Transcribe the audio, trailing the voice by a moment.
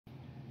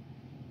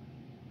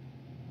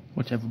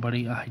What's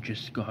everybody? I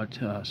just got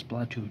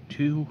Splatoon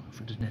 2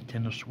 for the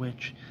Nintendo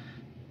Switch.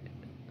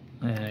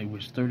 It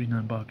was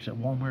 39 bucks at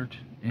Walmart,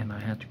 and I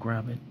had to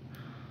grab it.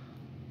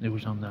 It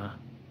was on the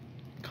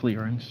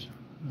clearance,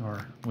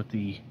 or with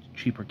the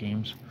cheaper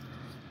games.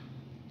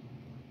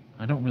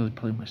 I don't really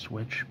play my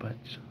Switch, but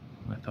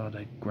I thought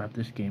I'd grab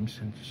this game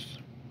since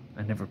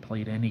I never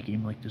played any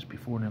game like this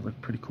before, and it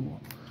looked pretty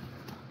cool.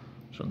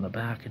 So in the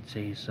back it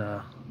says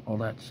all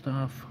that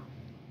stuff.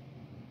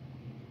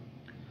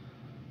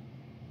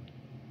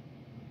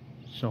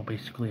 So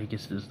basically, I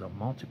guess this is a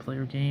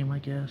multiplayer game, I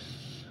guess.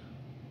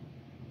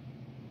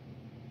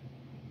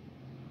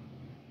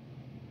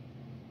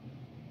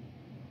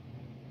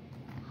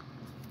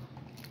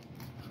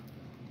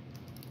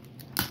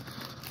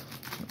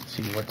 Let's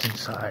see what's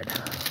inside.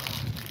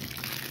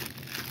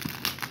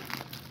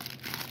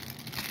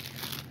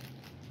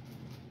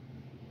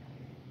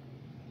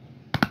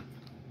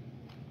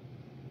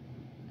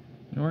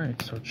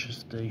 Alright, so it's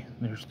just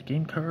there's the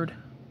game card.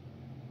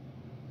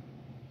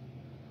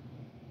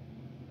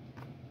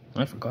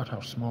 I forgot how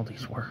small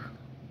these were.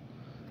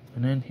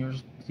 And then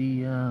here's the,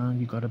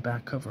 you got a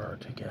back cover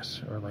art, I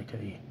guess, or like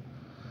a,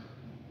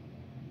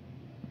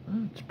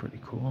 it's pretty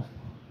cool.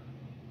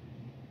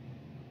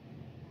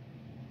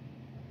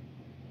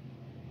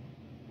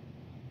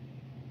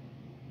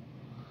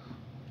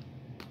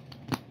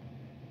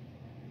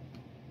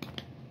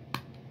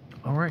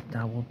 Alright,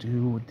 that will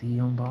do the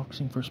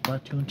unboxing for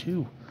Splatoon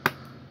 2.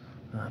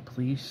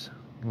 Please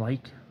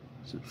like,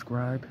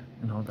 subscribe,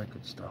 and all that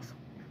good stuff.